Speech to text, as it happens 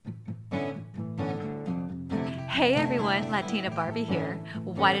Hey everyone, Latina Barbie here.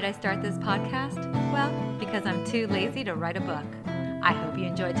 Why did I start this podcast? Well, because I'm too lazy to write a book. I hope you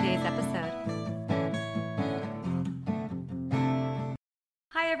enjoyed today's episode.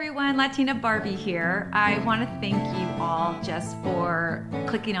 Hi everyone, Latina Barbie here. I want to thank you all just for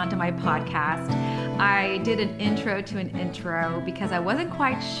clicking onto my podcast. I did an intro to an intro because I wasn't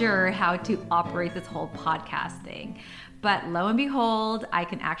quite sure how to operate this whole podcast thing. But lo and behold, I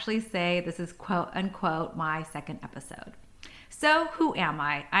can actually say this is quote unquote my second episode. So who am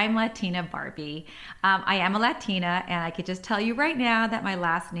I? I'm Latina Barbie. I am a Latina, and I could just tell you right now that my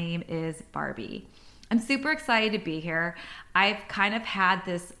last name is Barbie. I'm super excited to be here. I've kind of had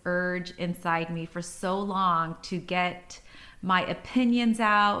this urge inside me for so long to get my opinions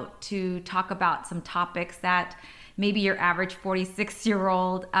out, to talk about some topics that maybe your average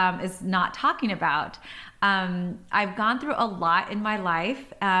 46-year-old is not talking about. I've gone through a lot in my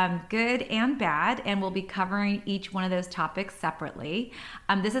life, good and bad, and we'll be covering each one of those topics separately.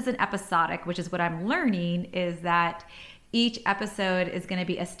 This is an episodic, which is what I'm learning is that each episode is going to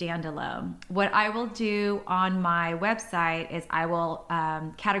be a standalone. What I will do on my website is I will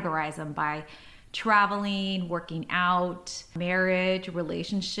categorize them by traveling, working out, marriage,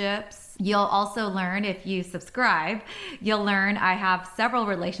 relationships. You'll also learn, if you subscribe, you'll learn I have several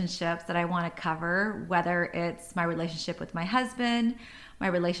relationships that I want to cover, whether it's my relationship with my husband, my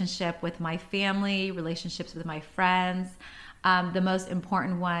relationship with my family, relationships with my friends. The most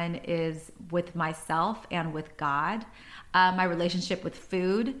important one is with myself and with God, my relationship with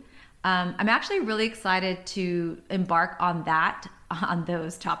food. I'm actually really excited to embark on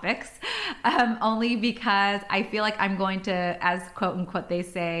those topics, only because I feel like I'm going to, as quote unquote they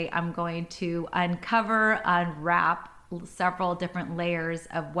say, I'm going to unwrap several different layers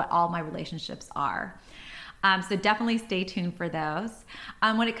of what all my relationships are. So definitely stay tuned for those.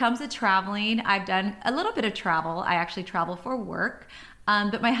 When it comes to traveling, I've done a little bit of travel. I actually travel for work,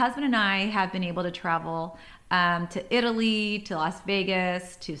 but my husband and I have been able to travel to Italy, to Las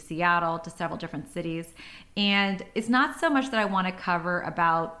Vegas, to Seattle, to several different cities. And it's not so much that I want to cover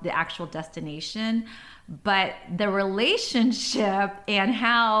about the actual destination, but the relationship and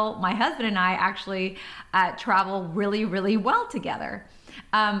how my husband and I actually travel really, really well together.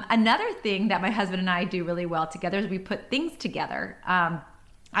 Another thing that my husband and I do really well together is we put things together.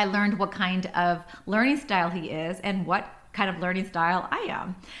 I learned what kind of learning style he is and what kind of learning style I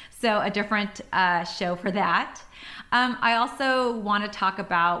am. So a different show for that. I also want to talk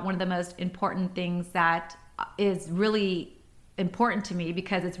about one of the most important things that is really important to me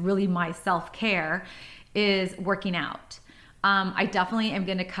because it's really my self-care is working out. I definitely am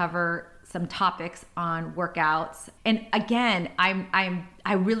going to cover some topics on workouts. And again,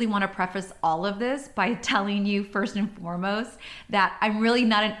 I really want to preface all of this by telling you first and foremost that I'm really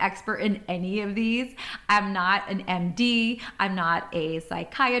not an expert in any of these. I'm not an MD. I'm not a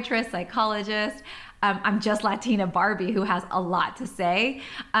psychiatrist, psychologist. I'm just Latina Barbie who has a lot to say.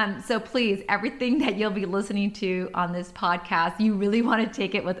 So please, everything that you'll be listening to on this podcast, you really want to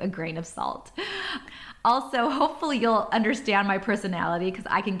take it with a grain of salt. Also, hopefully you'll understand my personality because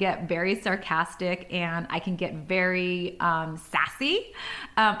I can get very sarcastic and I can get very sassy.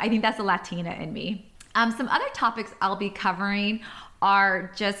 I think that's a Latina in me. Some other topics I'll be covering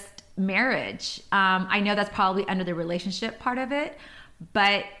are just marriage. I know that's probably under the relationship part of it,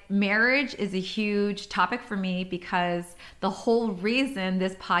 but marriage is a huge topic for me because the whole reason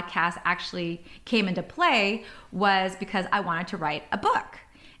this podcast actually came into play was because I wanted to write a book.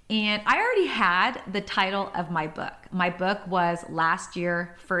 And I already had the title of my book. My book was Last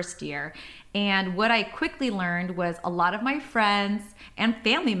Year, First Year. And what I quickly learned was a lot of my friends and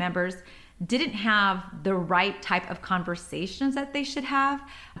family members didn't have the right type of conversations that they should have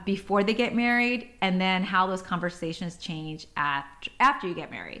before they get married, and then how those conversations change after you get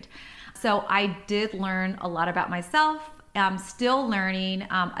married. So I did learn a lot about myself. I'm still learning.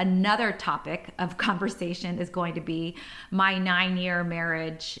 Another topic of conversation is going to be my 9-year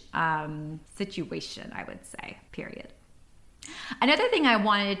marriage situation, I would say, period. Another thing I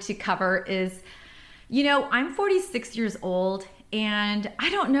wanted to cover is, I'm 46 years old, and I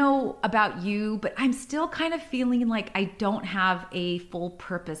don't know about you, but I'm still kind of feeling like I don't have a full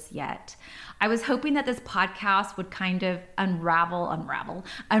purpose yet. I was hoping that this podcast would kind of unwrap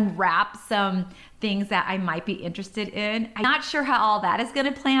some things that I might be interested in. I'm not sure how all that is going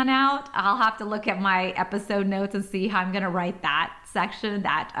to plan out. I'll have to look at my episode notes and see how I'm going to write that section,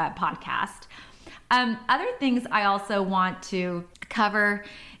 that podcast. Other things I also want to cover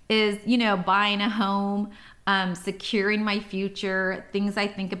is, buying a home, securing my future, things I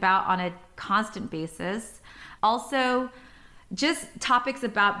think about on a constant basis. Also, just topics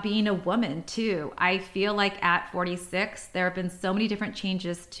about being a woman too. I feel like at 46, there have been so many different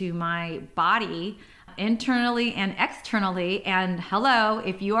changes to my body, internally and externally. And hello,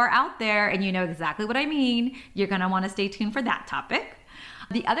 if you are out there and you know exactly what I mean, you're going to want to stay tuned for that topic.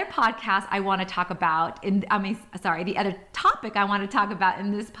 The other podcast I want to talk about the other topic I want to talk about in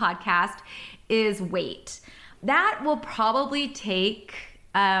this podcast is weight. That will probably take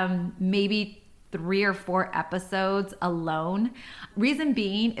maybe 3 or 4 episodes alone. Reason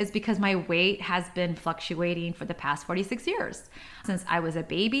being is because my weight has been fluctuating for the past 46 years, since I was a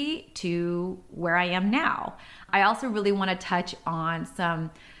baby to where I am now. I also really want to touch on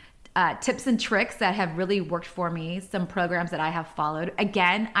some tips and tricks that have really worked for me, some programs that I have followed.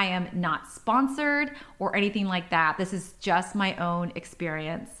 Again, I am not sponsored or anything like that. This is just my own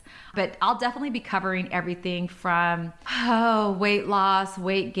experience. But I'll definitely be covering everything from weight loss,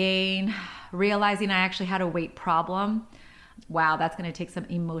 weight gain, realizing I actually had a weight problem. Wow, that's going to take some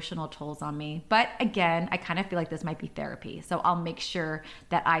emotional tolls on me. But again, I kind of feel like this might be therapy. So I'll make sure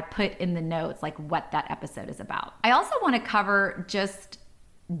that I put in the notes like what that episode is about. I also want to cover just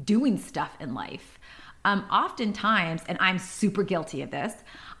doing stuff in life. Oftentimes, and I'm super guilty of this,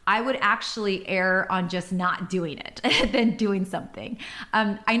 I would actually err on just not doing it than doing something.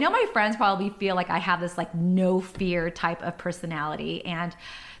 I know my friends probably feel like I have this like no fear type of personality, and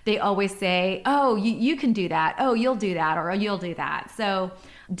they always say, oh, you can do that. Oh, you'll do that, or you'll do that. So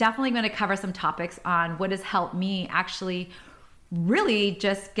definitely going to cover some topics on what has helped me actually really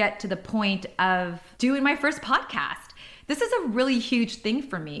just get to the point of doing my first podcast. This is a really huge thing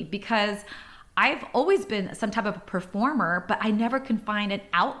for me because I've always been some type of a performer, but I never can find an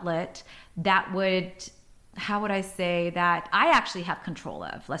outlet that would, that I actually have control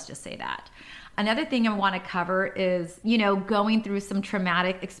of. Let's just say that. Another thing I want to cover is, going through some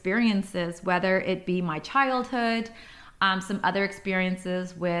traumatic experiences, whether it be my childhood, some other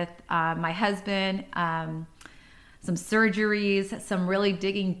experiences with my husband, some surgeries, some really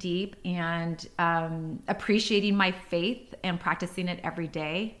digging deep and appreciating my faith and practicing it every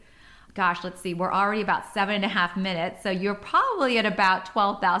day. Gosh, let's see, we're already about 7.5 minutes. So you're probably at about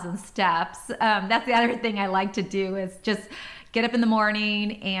 12,000 steps. That's the other thing I like to do is just get up in the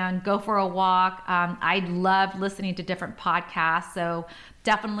morning and go for a walk. I love listening to different podcasts. So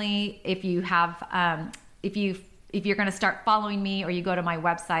definitely if you have, if you're going to start following me or you go to my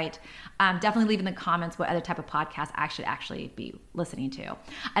website, definitely leave in the comments what other type of podcast I should actually be listening to.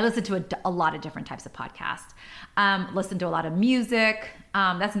 I listen to a lot of different types of podcasts. Listen to a lot of music.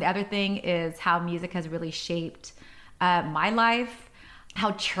 That's the other thing is how music has really shaped my life,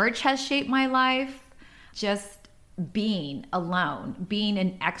 how church has shaped my life, just being alone, being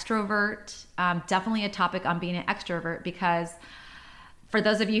an extrovert. Definitely a topic on being an extrovert because for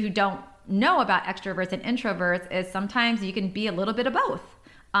those of you who don't know about extroverts and introverts is sometimes you can be a little bit of both.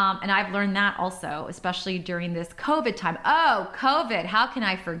 And I've learned that also, especially during this COVID time. Oh, COVID, how can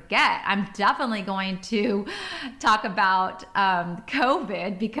I forget? I'm definitely going to talk about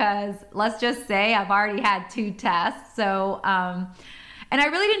COVID because let's just say I've already had 2 tests. So, and I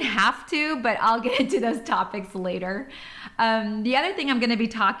really didn't have to, but I'll get into those topics later. The other thing I'm going to be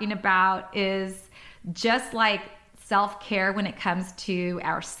talking about is just like self-care when it comes to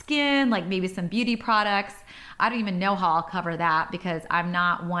our skin, like maybe some beauty products. I don't even know how I'll cover that because I'm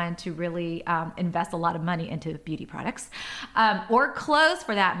not one to really invest a lot of money into beauty products or clothes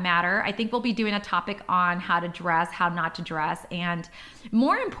for that matter. I think we'll be doing a topic on how to dress, how not to dress. And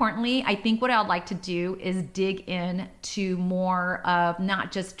more importantly, I think what I'd like to do is dig into more of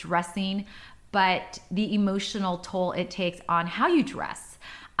not just dressing, but the emotional toll it takes on how you dress.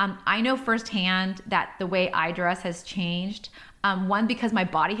 I know firsthand that the way I dress has changed. One, because my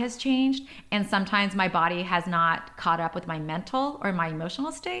body has changed, and sometimes my body has not caught up with my mental or my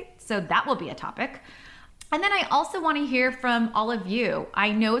emotional state. So that will be a topic. And then I also want to hear from all of you.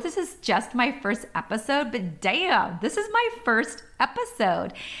 I know this is just my first episode, but damn, this is my first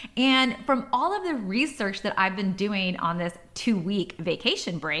episode. And from all of the research that I've been doing on this 2-week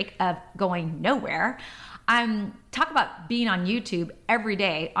vacation break of going nowhere, I'm talking about being on YouTube every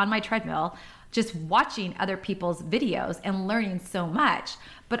day on my treadmill, just watching other people's videos and learning so much.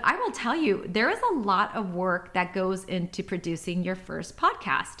 But I will tell you, there is a lot of work that goes into producing your first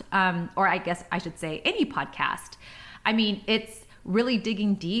podcast, or I guess I should say any podcast. I mean, it's really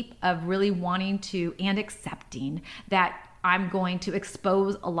digging deep of really wanting to and accepting that I'm going to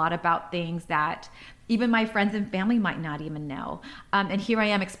expose a lot about things that even my friends and family might not even know. And here I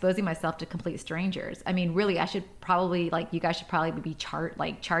am exposing myself to complete strangers. I mean, really, I should probably, you guys should probably be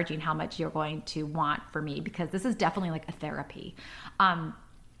charging how much you're going to want for me because this is definitely like a therapy.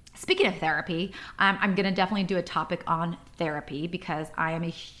 Speaking of therapy, I'm going to definitely do a topic on therapy because I am a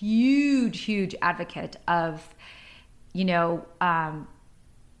huge advocate of,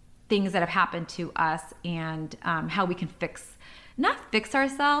 things that have happened to us and how we can not fix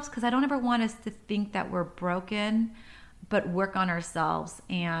ourselves, because I don't ever want us to think that we're broken, but work on ourselves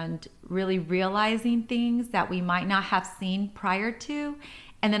and really realizing things that we might not have seen prior to.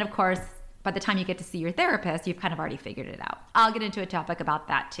 And then, of course, by the time you get to see your therapist, you've kind of already figured it out. I'll get into a topic about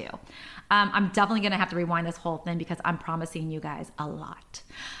that too. I'm definitely going to have to rewind this whole thing because I'm promising you guys a lot.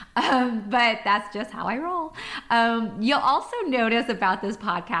 But that's just how I roll. You'll also notice about this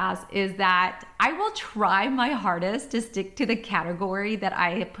podcast is that I will try my hardest to stick to the category that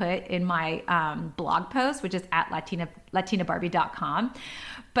I put in my blog post, which is at latinabarbie.com.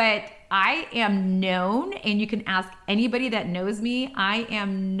 But I am known, and you can ask anybody that knows me, I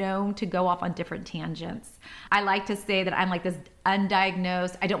am known to go off on different tangents. I like to say that I'm like this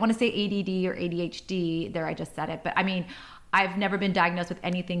undiagnosed, I don't want to say ADD or ADHD, there I just said it, but I mean, I've never been diagnosed with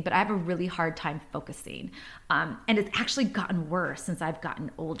anything, but I have a really hard time focusing. And it's actually gotten worse since I've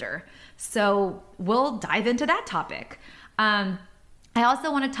gotten older. So we'll dive into that topic. I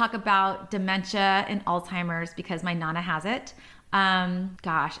also want to talk about dementia and Alzheimer's because my Nana has it. And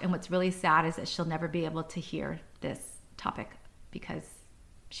what's really sad is that she'll never be able to hear this topic because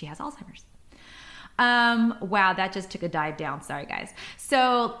she has Alzheimer's. Wow, that just took a dive down. Sorry, guys.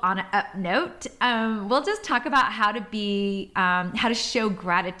 So on an up note, we'll just talk about how to show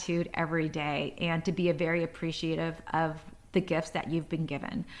gratitude every day and to be very appreciative of the gifts that you've been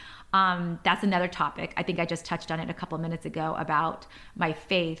given. That's another topic. I think I just touched on it a couple of minutes ago about my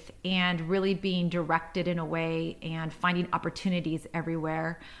faith and really being directed in a way and finding opportunities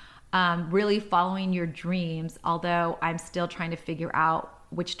everywhere. Really following your dreams, although I'm still trying to figure out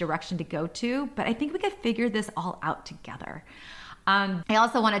which direction to go to, but I think we could figure this all out together. I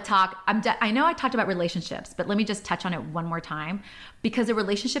also want to talk, I know I talked about relationships, but let me just touch on it one more time, because the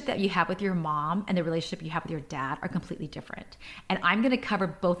relationship that you have with your mom and the relationship you have with your dad are completely different. And I'm going to cover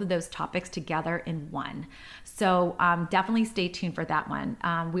both of those topics together in one. So definitely stay tuned for that one.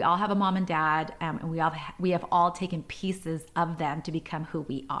 We all have a mom and dad, and we have all taken pieces of them to become who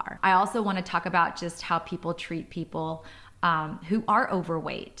we are. I also want to talk about just how people treat people who are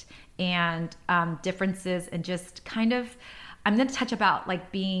overweight and differences, and just kind of, I'm going to touch about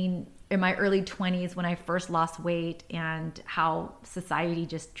like being in my early 20s when I first lost weight and how society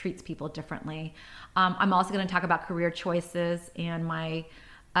just treats people differently. I'm also going to talk about career choices and my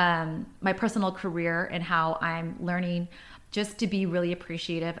personal career and how I'm learning just to be really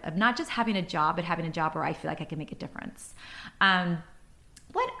appreciative of not just having a job, but having a job where I feel like I can make a difference.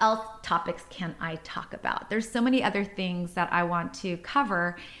 What else topics can I talk about? There's so many other things that I want to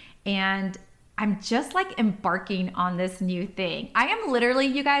cover, and I'm just like embarking on this new thing. I'm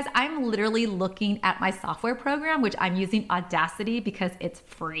literally looking at my software program, which I'm using Audacity because it's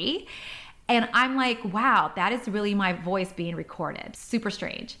free. And I'm like, wow, that is really my voice being recorded. Super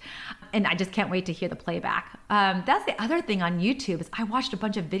strange. And I just can't wait to hear the playback. That's the other thing on YouTube is I watched a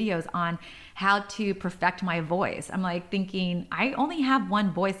bunch of videos on how to perfect my voice. I'm like thinking, I only have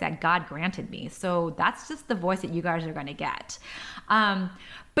one voice that God granted me. So that's just the voice that you guys are going to get.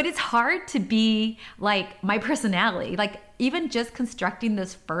 But it's hard to be like my personality. Like even just constructing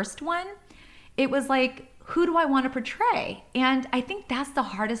this first one, it was like, who do I want to portray? And I think that's the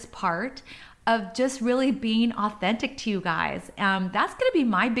hardest part of just really being authentic to you guys. That's going to be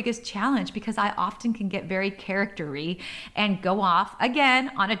my biggest challenge because I often can get very character-y and go off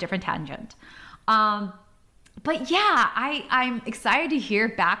again on a different tangent. But yeah, I'm excited to hear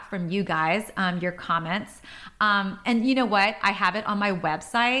back from you guys, your comments. And you know what? I have it on my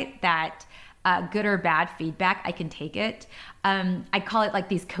website that good or bad feedback, I can take it. I call it like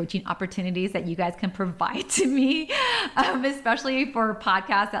these coaching opportunities that you guys can provide to me, especially for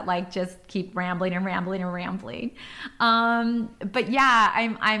podcasts that like just keep rambling. But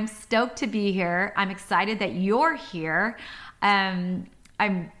yeah, I'm stoked to be here. I'm excited that you're here. I'm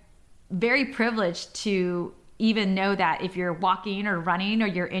very privileged to even know that if you're walking or running or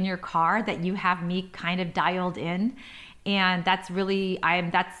you're in your car, that you have me kind of dialed in. And that's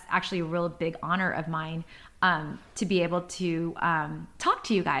actually a real big honor of mine, to be able to talk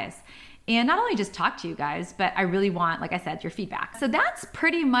to you guys. And not only just talk to you guys, but I really want, like I said, your feedback. So that's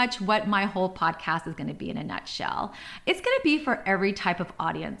pretty much what my whole podcast is going to be in a nutshell. It's going to be for every type of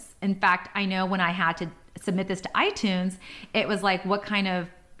audience. In fact, I know when I had to submit this to iTunes, it was like, what kind of,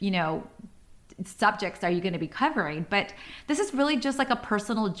 subjects are you going to be covering? But this is really just like a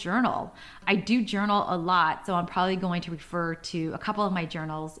personal journal. I do journal a lot, so I'm probably going to refer to a couple of my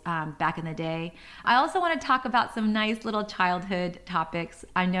journals back in the day. I also want to talk about some nice little childhood topics.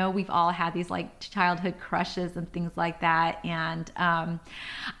 I know we've all had these like childhood crushes and things like that, and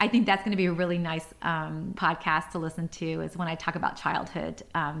I think that's going to be a really nice podcast to listen to, is when I talk about childhood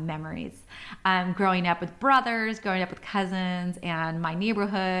memories. Growing up with brothers, growing up with cousins, and my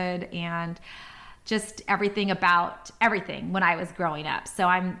neighborhood, and just everything about everything when I was growing up. So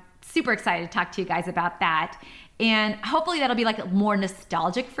I'm super excited to talk to you guys about that. And hopefully that'll be like more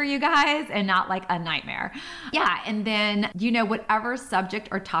nostalgic for you guys and not like a nightmare. Yeah. And then, whatever subject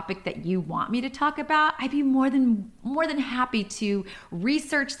or topic that you want me to talk about, I'd be more than happy to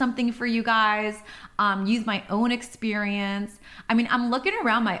research something for you guys, use my own experience. I mean, I'm looking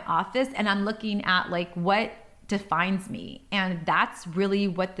around my office and I'm looking at like what defines me. And that's really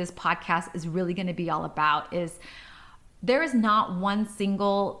what this podcast is really going to be all about. Is there is not one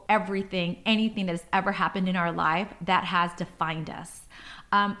single anything that has ever happened in our life that has defined us.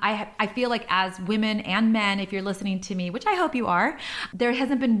 I feel like as women and men, if you're listening to me, which I hope you are, there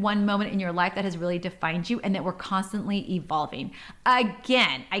hasn't been one moment in your life that has really defined you, and that we're constantly evolving.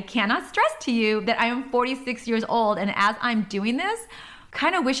 Again, I cannot stress to you that I am 46 years old, and as I'm doing this,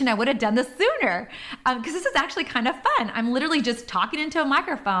 kind of wishing I would have done this sooner, because this is actually kind of fun. I'm literally just talking into a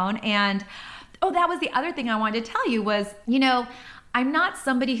microphone. And that was the other thing I wanted to tell you was, I'm not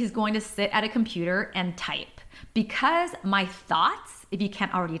somebody who's going to sit at a computer and type, because my thoughts, if you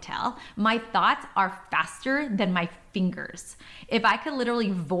can't already tell, my thoughts are faster than my fingers. If I could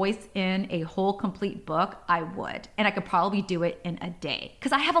literally voice in a whole complete book, I would. And I could probably do it in a day,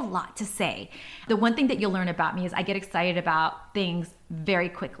 because I have a lot to say. The one thing that you'll learn about me is I get excited about things very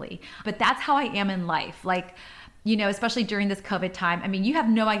quickly. But that's how I am in life. Like, especially during this COVID time. I mean, you have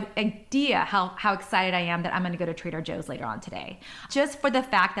no idea how excited I am that I'm going to go to Trader Joe's later on today, just for the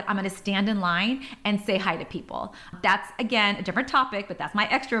fact that I'm going to stand in line and say hi to people. That's, again, a different topic, but that's my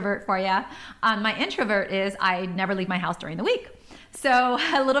extrovert for you. My introvert is I never leave my house during the week. So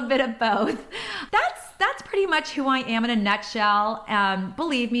a little bit of both. That's pretty much who I am in a nutshell.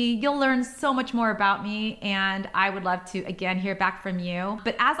 Believe me, you'll learn so much more about me, and I would love to, again, hear back from you.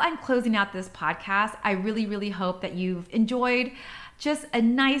 But as I'm closing out this podcast, I really, really hope that you've enjoyed just a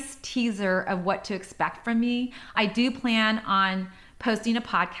nice teaser of what to expect from me. I do plan on posting a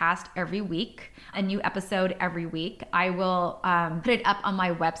podcast every week, a new episode every week. I will put it up on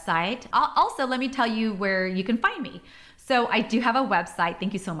my website. Also, let me tell you where you can find me. So I do have a website.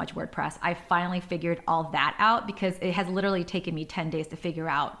 Thank you so much, WordPress. I finally figured all that out, because it has literally taken me 10 days to figure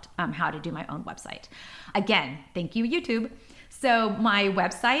out how to do my own website. Again, thank you, YouTube. So my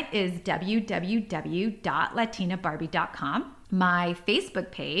website is www.latinabarbie.com. My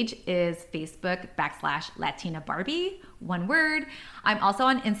Facebook page is Facebook.com/LatinaBarbie, one word. I'm also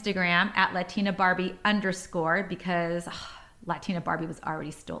on Instagram at LatinaBarbie_, because Latina Barbie was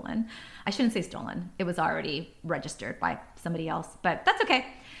already stolen. I shouldn't say stolen. It was already registered by somebody else, but that's okay.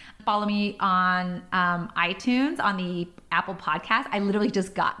 Follow me on iTunes, on the Apple Podcast. I literally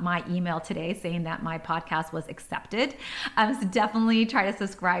just got my email today saying that my podcast was accepted. So definitely try to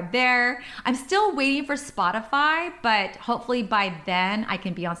subscribe there. I'm still waiting for Spotify, but hopefully by then I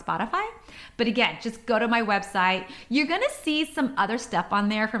can be on Spotify. But again, just go to my website. You're going to see some other stuff on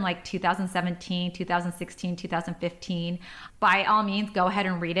there from like 2017, 2016, 2015. By all means, go ahead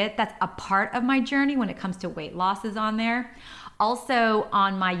and read it. That's a part of my journey when it comes to weight loss is on there. Also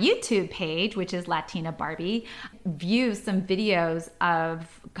on my YouTube page, which is Latina Barbie, view some videos of,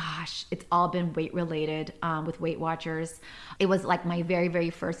 it's all been weight related with Weight Watchers. It was like my very, very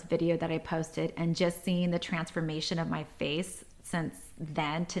first video that I posted, and just seeing the transformation of my face since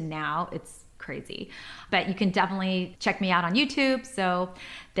then to now, it's crazy. But you can definitely check me out on YouTube. So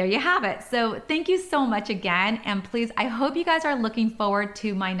there you have it. So thank you so much again. And please, I hope you guys are looking forward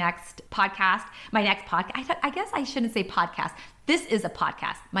to my next podcast. I guess I shouldn't say podcast. This is a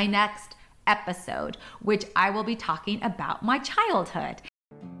podcast. My next episode, which I will be talking about my childhood.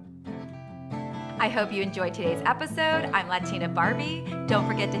 I hope you enjoyed today's episode. I'm Latina Barbie. Don't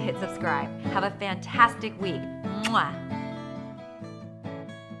forget to hit subscribe. Have a fantastic week. Mwah.